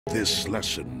This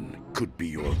lesson could be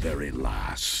your very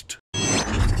last.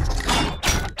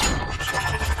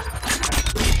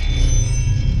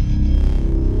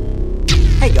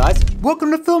 Hey guys,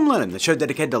 welcome to Film Learnin, the show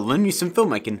dedicated to learning you some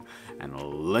filmmaking and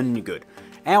learning you good.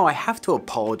 Now I have to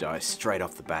apologise straight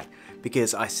off the bat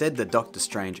because I said the Doctor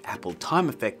Strange Apple time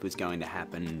effect was going to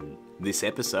happen this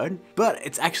episode, but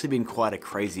it's actually been quite a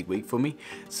crazy week for me,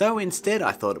 so instead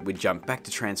I thought we'd jump back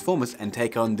to Transformers and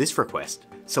take on this request.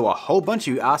 So a whole bunch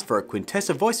of you asked for a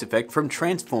Quintessa voice effect from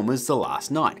Transformers The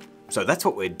Last Night. So that's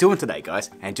what we're doing today guys,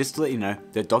 and just to let you know,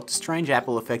 the Doctor Strange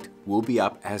Apple effect will be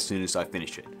up as soon as I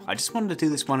finish it. I just wanted to do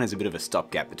this one as a bit of a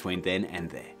stopgap between then and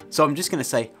there. So I'm just going to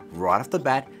say right off the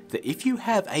bat that if you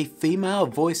have a female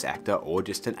voice actor or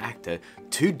just an actor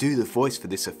to do the voice for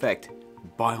this effect,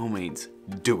 by all means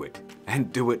do it,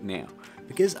 and do it now.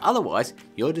 Because otherwise,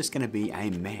 you're just going to be a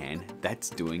man that's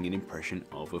doing an impression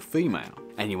of a female.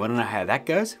 And you want to know how that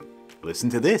goes? Listen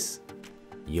to this.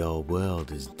 Your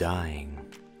world is dying.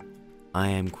 I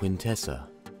am Quintessa,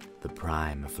 the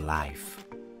prime of life.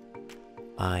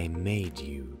 I made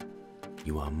you.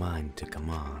 You are mine to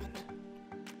command.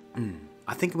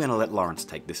 I think I'm going to let Lawrence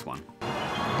take this one.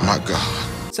 My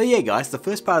God. So yeah guys, the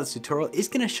first part of this tutorial is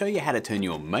going to show you how to turn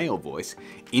your male voice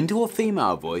into a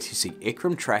female voice using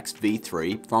Ikram Trax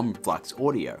V3 from Flux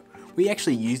Audio. We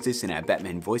actually used this in our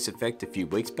Batman voice effect a few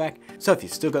weeks back, so if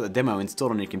you've still got the demo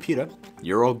installed on your computer,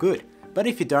 you're all good. But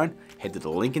if you don't, head to the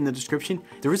link in the description.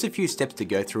 There is a few steps to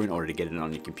go through in order to get it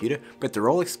on your computer, but they're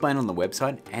all explained on the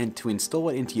website, and to install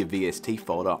it into your VST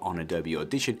folder on Adobe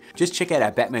Audition, just check out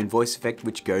our Batman voice effect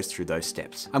which goes through those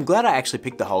steps. I'm glad I actually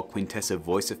picked the whole Quintessa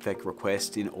voice effect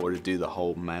request in order to do the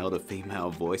whole male to female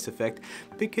voice effect,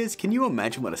 because can you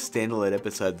imagine what a standalone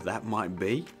episode that might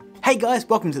be? Hey guys,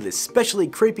 welcome to this specially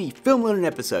creepy Film Learning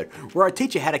episode where I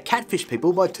teach you how to catfish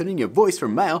people by turning your voice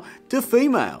from male to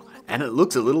female. And it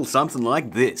looks a little something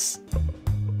like this.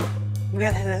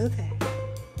 Well, hello there.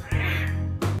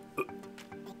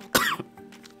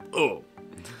 Oh.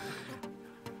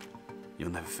 You'll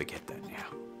never forget that now.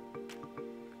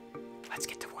 Let's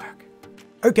get to work.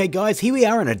 Okay guys, here we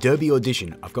are in Adobe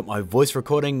Audition. I've got my voice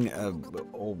recording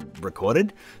all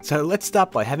recorded. So let's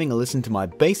start by having a listen to my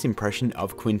bass impression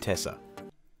of Quintessa.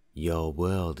 Your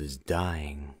world is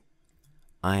dying.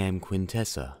 I am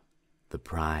Quintessa, the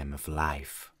prime of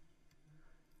life.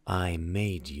 I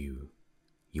made you.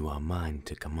 You are mine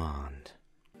to command.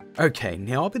 Okay,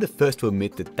 now I'll be the first to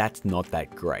admit that that's not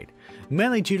that great,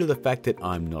 mainly due to the fact that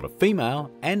I'm not a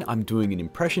female, and I'm doing an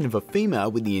impression of a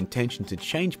female with the intention to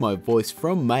change my voice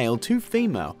from male to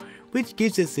female, which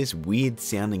gives us this weird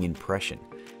sounding impression.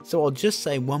 So I'll just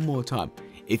say one more time,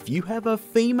 if you have a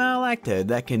female actor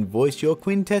that can voice your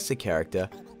Quintessa character,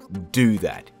 do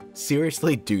that.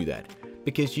 Seriously do that,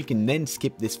 because you can then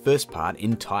skip this first part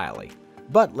entirely.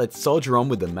 But let's soldier on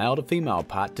with the male to female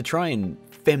part to try and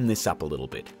fem this up a little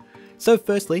bit. So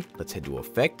firstly, let's head to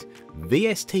Effect,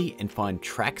 VST and find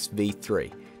Trax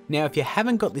V3. Now if you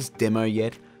haven't got this demo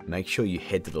yet, make sure you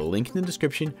head to the link in the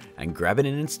description and grab it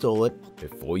and install it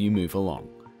before you move along.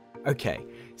 Okay,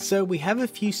 so we have a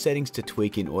few settings to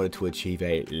tweak in order to achieve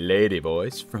a lady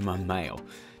voice from a male.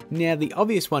 Now the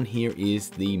obvious one here is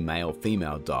the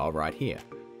male-female dial right here,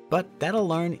 but that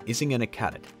alone isn't going to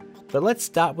cut it. But let's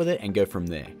start with it and go from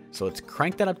there. So let's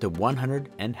crank that up to 100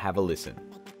 and have a listen.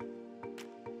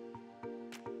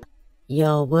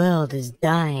 Your world is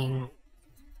dying.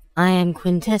 I am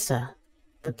Quintessa,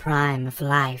 the prime of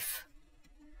life.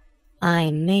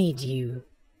 I made you.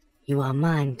 You are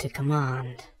mine to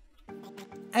command.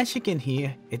 As you can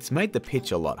hear, it's made the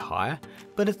pitch a lot higher,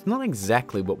 but it's not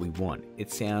exactly what we want. It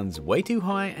sounds way too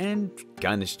high and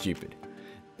kinda stupid.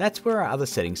 That's where our other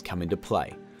settings come into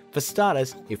play. For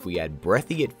starters, if we add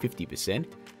breathy at 50%,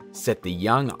 set the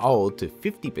young old to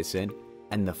 50%,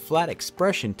 and the flat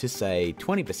expression to say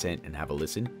 20% and have a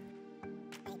listen.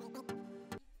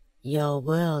 Your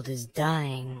world is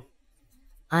dying.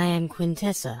 I am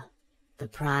Quintessa, the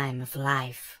prime of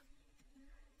life.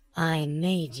 I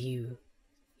made you.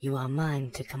 You are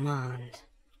mine to command.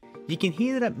 You can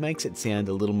hear that it makes it sound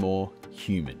a little more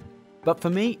human. But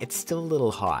for me, it's still a little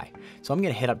high, so I'm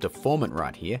going to head up to Formant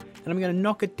right here, and I'm going to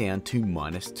knock it down to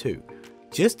 -2,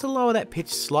 just to lower that pitch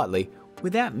slightly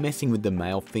without messing with the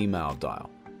male-female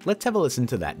dial. Let's have a listen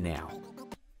to that now.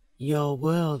 Your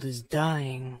world is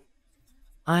dying.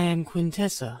 I am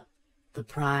Quintessa, the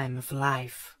prime of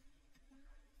life.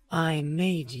 I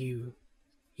made you.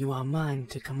 You are mine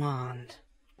to command.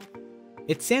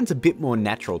 It sounds a bit more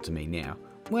natural to me now.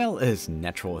 Well, as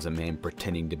natural as a man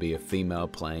pretending to be a female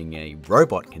playing a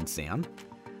robot can sound.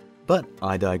 But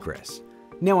I digress.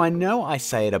 Now I know I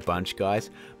say it a bunch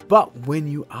guys, but when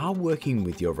you are working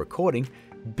with your recording,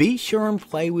 be sure and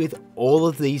play with all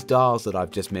of these dials that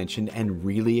I've just mentioned and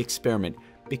really experiment,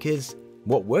 because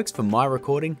what works for my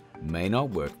recording may not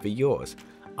work for yours.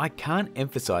 I can't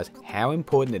emphasize how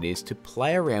important it is to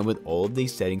play around with all of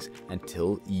these settings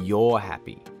until you're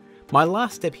happy. My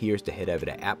last step here is to head over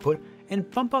to output and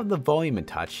bump up the volume a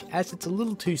touch, as it's a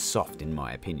little too soft in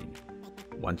my opinion.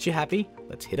 Once you're happy,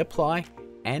 let's hit apply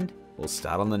and we'll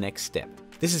start on the next step.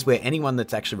 This is where anyone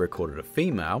that's actually recorded a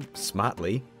female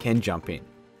smartly can jump in.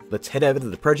 Let's head over to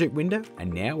the project window,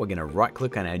 and now we're going to right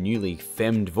click on our newly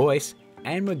femmed voice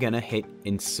and we're going to hit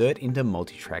insert into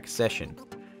multi-track session.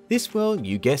 This will,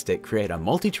 you guessed it, create a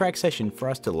multi-track session for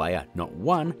us to layer not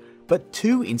one, but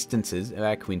two instances of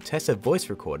our Quintessa voice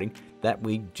recording that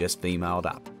we just femaled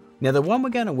up. Now the one we're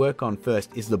going to work on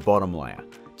first is the bottom layer.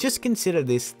 Just consider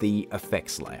this the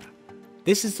effects layer.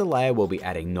 This is the layer we'll be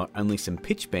adding not only some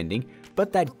pitch bending,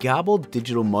 but that garbled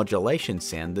digital modulation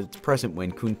sound that's present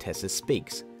when Quintessa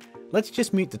speaks. Let's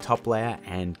just mute the top layer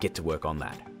and get to work on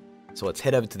that. So let's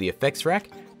head over to the effects rack,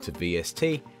 to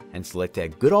VST, and select our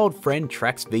good old friend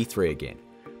Tracks V3 again.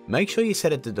 Make sure you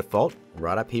set it to default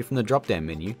right up here from the drop down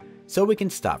menu so we can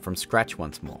start from scratch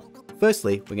once more.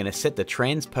 Firstly, we're going to set the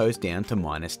transpose down to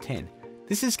 -10.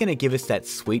 This is going to give us that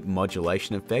sweet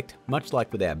modulation effect, much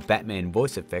like with our Batman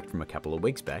voice effect from a couple of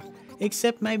weeks back,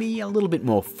 except maybe a little bit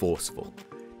more forceful.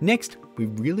 Next, we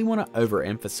really want to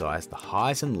overemphasize the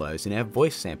highs and lows in our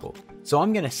voice sample, so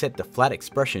I'm going to set the flat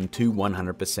expression to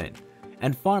 100%.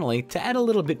 And finally, to add a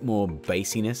little bit more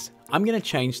bassiness, I'm going to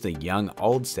change the young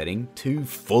old setting to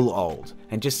full old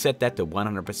and just set that to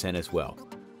 100% as well.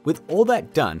 With all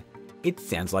that done, it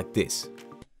sounds like this.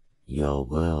 Your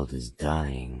world is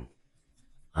dying.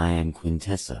 I am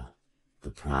Quintessa, the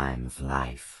prime of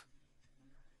life.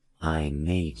 I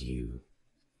made you.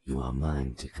 You are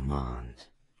mine to command.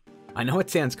 I know it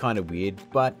sounds kind of weird,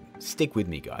 but stick with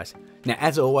me guys. Now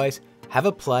as always, have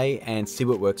a play and see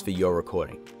what works for your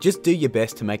recording. Just do your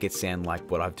best to make it sound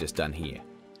like what I've just done here.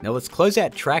 Now let's close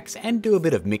out tracks and do a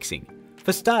bit of mixing.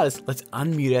 For starters, let's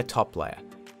unmute our top layer.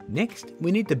 Next,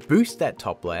 we need to boost that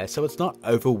top layer so it's not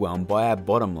overwhelmed by our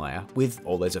bottom layer with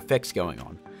all those effects going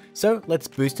on. So let's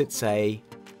boost it, say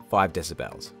 5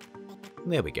 decibels.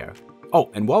 There we go. Oh,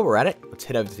 and while we're at it, let's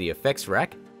head over to the effects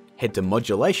rack, head to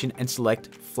modulation and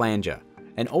select flanger.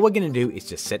 And all we're going to do is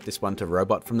just set this one to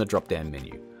robot from the drop down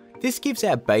menu. This gives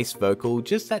our bass vocal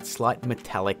just that slight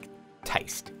metallic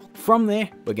taste. From there,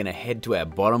 we're going to head to our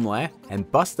bottom layer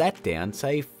and bust that down,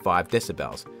 say 5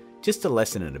 decibels, just to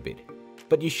lessen it a bit.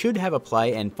 But you should have a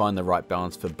play and find the right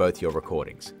balance for both your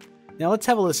recordings. Now let's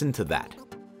have a listen to that.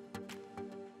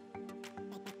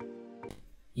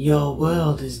 Your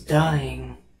world is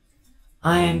dying.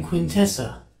 I am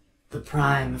Quintessa, the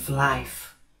prime of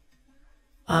life.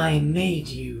 I made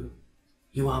you.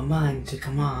 You are mine to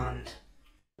command.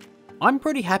 I'm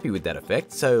pretty happy with that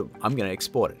effect, so I'm going to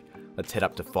export it. Let's head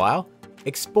up to File,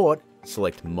 Export,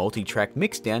 select Multi-Track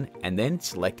Mixdown, and then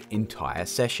select Entire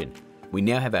Session. We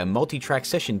now have our multi-track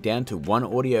session down to one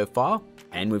audio file,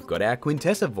 and we've got our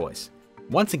Quintessa voice.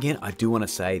 Once again, I do want to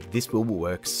say this will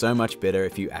work so much better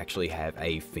if you actually have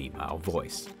a female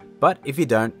voice. But if you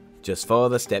don't, just follow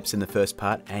the steps in the first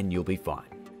part and you'll be fine.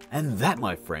 And that,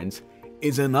 my friends,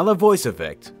 is another voice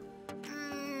effect.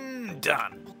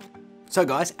 Done. So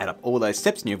guys, add up all those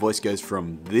steps and your voice goes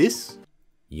from this.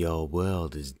 Your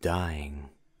world is dying.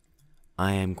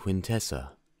 I am Quintessa,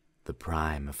 the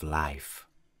prime of life.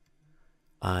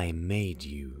 I made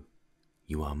you.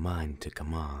 You are mine to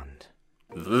command.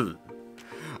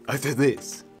 After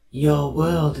this. Your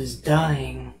world is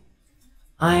dying.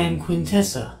 I am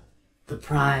Quintessa, the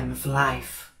prime of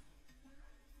life.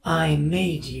 I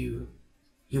made you.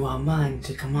 You are mine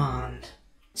to command.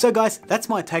 So guys, that's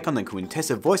my take on the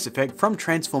Quintessa voice effect from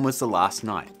Transformers The Last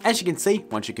Night. As you can see,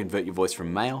 once you convert your voice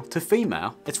from male to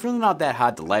female, it's really not that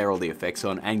hard to layer all the effects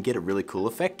on and get a really cool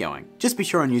effect going. Just be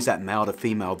sure and use that male to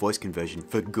female voice conversion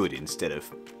for good instead of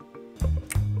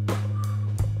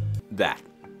that.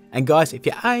 And guys, if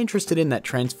you are interested in that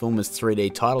Transformers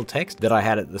 3D title text that I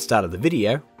had at the start of the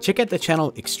video, check out the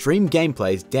channel Extreme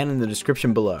Gameplays down in the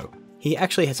description below. He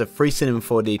actually has a free Cinema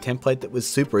 4D template that was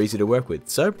super easy to work with,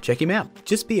 so check him out.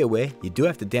 Just be aware, you do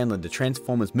have to download the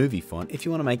Transformers movie font if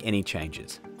you want to make any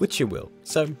changes, which you will,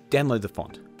 so download the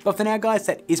font. But for now guys,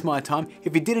 that is my time.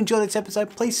 If you did enjoy this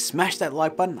episode, please smash that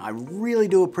like button, I really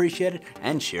do appreciate it,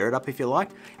 and share it up if you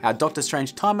like. Our Doctor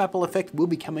Strange Time Apple effect will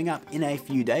be coming up in a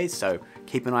few days, so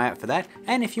keep an eye out for that.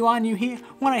 And if you are new here,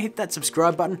 why not hit that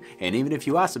subscribe button, and even if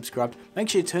you are subscribed, make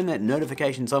sure you turn that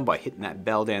notifications on by hitting that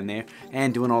bell down there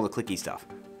and doing all the clicky stuff.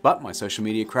 But my social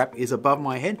media crap is above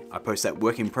my head. I post that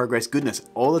work in progress goodness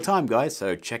all the time, guys,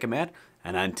 so check them out.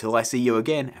 And until I see you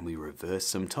again and we reverse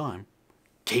some time,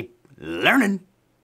 keep learning.